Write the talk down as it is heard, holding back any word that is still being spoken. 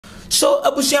So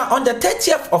abusia on the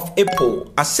 30th of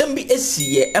April, assembly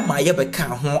esiye ema yebeka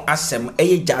ho asem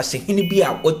eye jase hini bi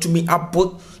a otumi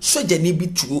abot soja ni bi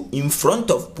tuo in front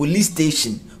of police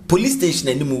station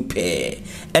animu pe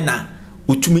ena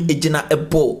otumi ejina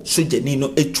ebo soja ni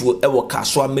no etuo ewo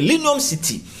Kasoa Millennium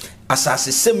City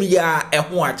asase sem ya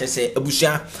eho achese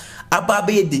abusia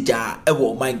ababe deja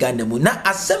ewo my Ghana mu na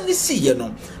asem ni siye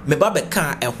no meba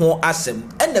beka eho asem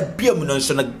ena biam no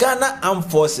so na Ghana Armed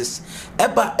Forces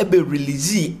eba ebe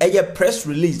release eye press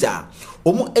release a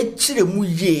omu echire mu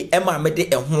ye ema mede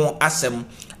eho asem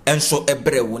enso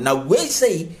ebrewo na we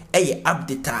say eye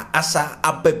update asa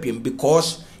ababim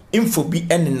because info bi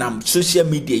enam social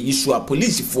media yisu a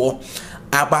police for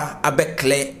aba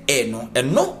abekle eno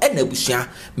enabusia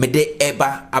mede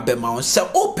eba abema on se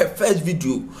open first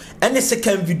video and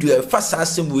second video first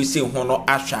asem we say ho no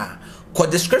ahwa ko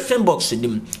description box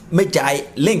nim mejai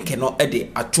link no ede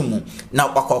atomu na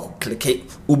wakọ click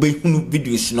ubehunu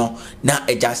videos no na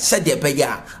eja sede be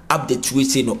ya update we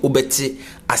say no ubeti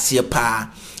ase pa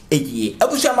eyi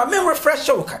abusia ma me refresh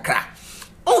wo kakra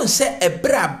on se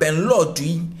ebra Benlord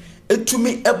yi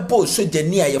etumi ebo soja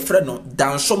ni ayefre no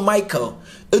Danso Michael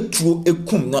etuo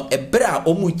ekum no ebra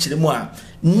omu kiremu a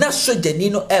na soja ni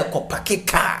no ekopake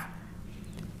ka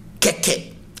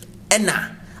keke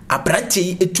ena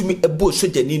abrante etumi ebo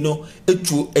soja ni no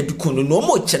etuo edukun no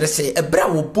omo kire se ebra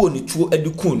wo bo ni tuo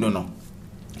edukun no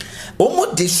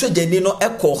omo de soja ni no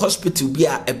eko hospital bi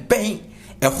a eben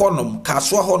ehonom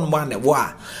Kasoa honom ane wo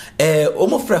a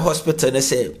omo frɛ hospital ne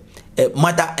se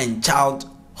mother and child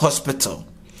hospital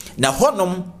na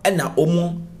honom ena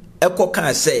omo eko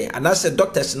kan say anase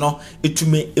doctors no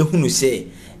etumi ehunu say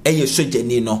eye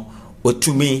sojani no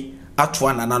otumi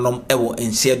atoa nananom ewo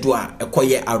ensiedo a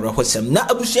ekoye awrehosem na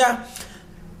abusia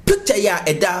picture ya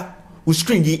eda wo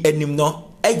screen yi anim no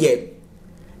eye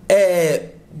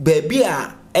baby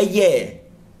a eye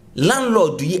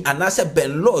landlord yi anase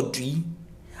Benlord yi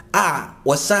a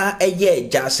wasa eye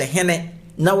jase hene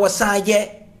na wasa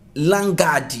ye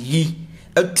landguard yi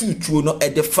atutuo no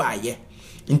edefaye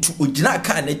ntu ogina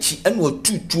ka na chi ena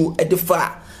otutuo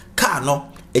edefa ka no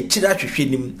echira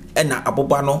hwehwenim ena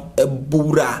aboba no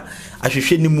ebowura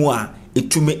ahwehwenimu a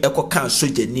etumi ekoka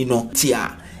sojani no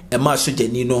tia ema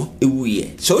sojani no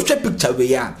ewuye so hwe picture we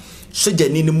ya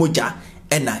sojani no moja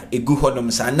ena egu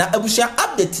honom sa na abusia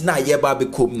update na ye ba be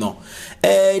kom no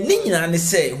ni nyina ne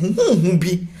se huhu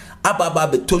bi ababa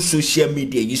be to social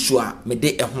media yiso a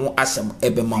mede eho asem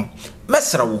ebema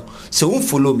mesrawo se won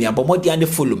follow me abomodi ane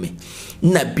follow me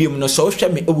na biem no so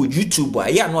hwe me ewo YouTube a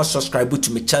ya no subscribe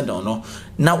to my channel no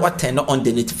na what turn on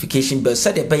the notification bell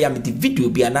so de be ya me the video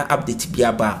bia na update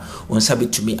bia ba on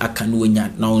sabe to me aka no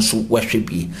nya na onso wahwe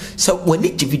bi so when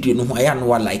each video no ho ya no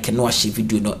like no share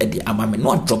video no e de ama me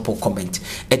no drop a comment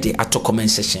e de ato comment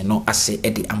section no ase e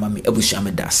de ama me abusia me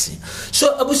dase so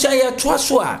abusia ya to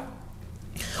aso a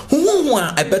huhu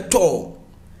a ebeto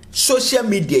social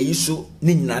media yiso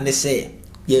ni nyina ne se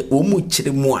ye omu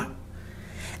kiremu a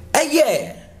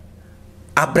eye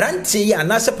abrante ya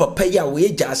anase papa ya we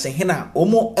jase hena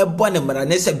omo ebo ne mara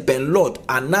ne se Benlord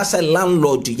anase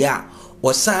landlord ya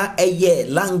osa eye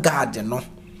landguard no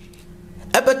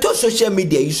ebeto social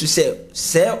media yiso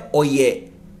se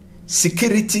oye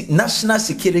security national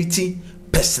security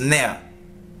personnel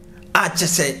a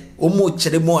chese omo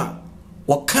kiremu a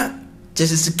woka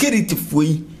just security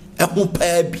foi ehun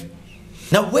paabi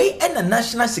na we and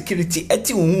national security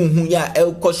eti huhu ya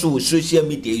elkoso social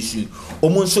media issue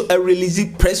omo so a release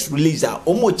press release a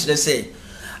omo kire say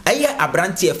aye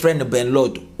abrante e friend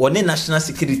Benlord one national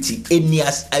security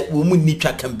enias omo ni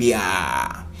twaka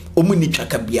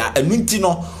bia enu nti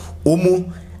no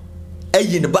omo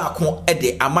ayi ne ba ko e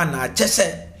de amana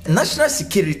chese national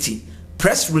security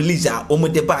press release omo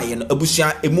de baye no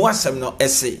abusia emu asem no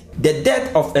ese the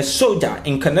death of a soldier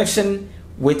in connection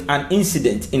with an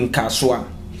incident in Kasoa.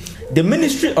 The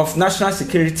Ministry of National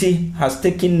Security has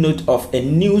taken note of a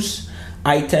news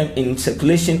item in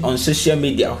circulation on social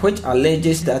media which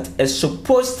alleges that a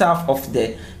supposed staff of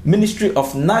the Ministry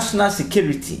of National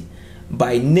Security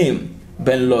by name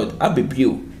Benlord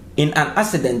Abibio in an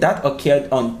accident that occurred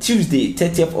on Tuesday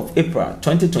 30th of April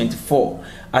 2024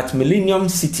 at Millennium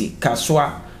City,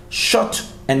 Kasoa, shot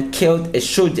and killed a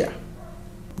soldier.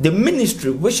 The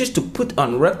ministry wishes to put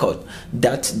on record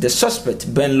that the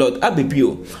suspect, Benlord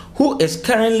Abibio, who is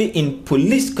currently in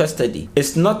police custody,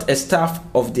 is not a staff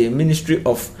of the Ministry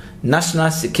of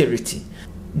National Security.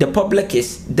 The public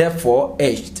is therefore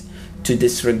urged to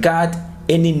disregard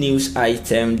any news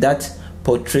item that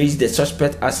portrays the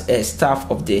suspect as a staff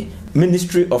of the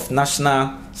Ministry of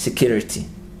National Security.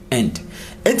 End.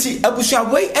 Enti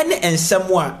abusuawe ene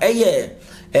ensemo a eye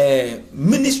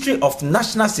Ministry of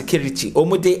National Security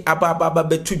omode ababa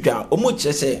betudwa omo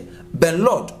kire se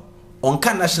Benlord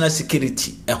onka national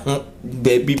security ho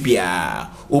baby bia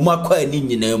omo akwa ni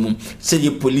nyina mu se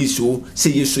ye police o se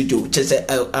ye sojo kire se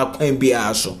akwan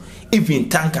bia so even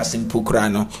tankers mpokura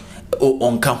no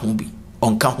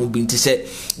onka ho bi nti se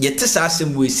yete sa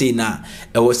asem we say na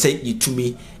wo se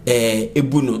yitumi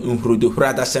ebu no nhrodo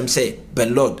hrada sem se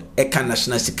Benlord eka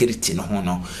national security no ho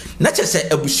no na kire se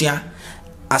abusua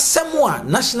asemwa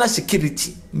national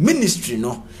security ministry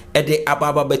no ede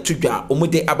ababa betudwa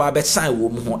omude ababa sign wo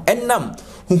mu ho enam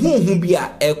huhu bi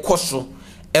a ekoso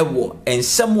ewo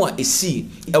ensemwa esi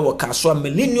ewo Kasoa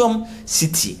Millennium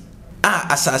City a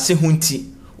asase hunti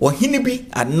ohini bi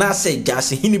anase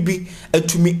jase hini bi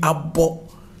atumi abo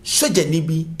soja ni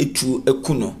bi etu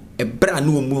ekuno ebra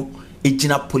na omu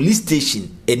ejina police station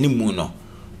enimu no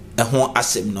eho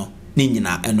asem no ni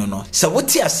nyina eno no se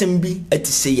wote asem bi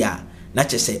atise ya na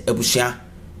chese abusua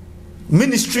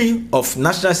Ministry of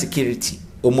National Security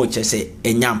omo chese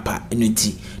enyampa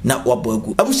enuti na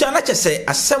waboagu abusua na chese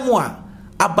asemwa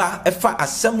aba efa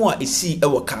asemwa esi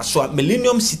ewo Kasoa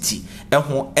Millennium City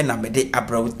eho enamede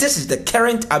abrawo. This is the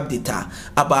current update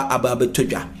aba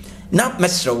betodwa na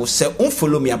mesra wo se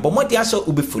unfollow me abomodi aso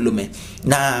ubi follow me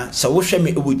na se wo hwe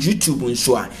me e YouTube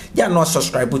nso a ya no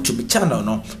subscribe to my channel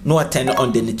no turn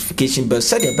on the notification bell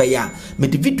so de be ya me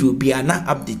the video bia na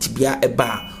update bia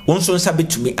eba wonso nsa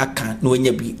betumi aka na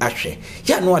onya bi ahwe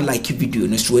ya no like video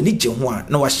no so ani je ho a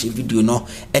na wa share video no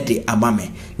e de amame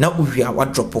na ohia wa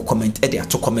drop comment e de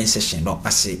ato comment section no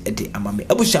ase e de amame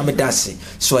abusha me da ase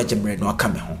so ajemre no aka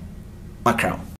me ho makra.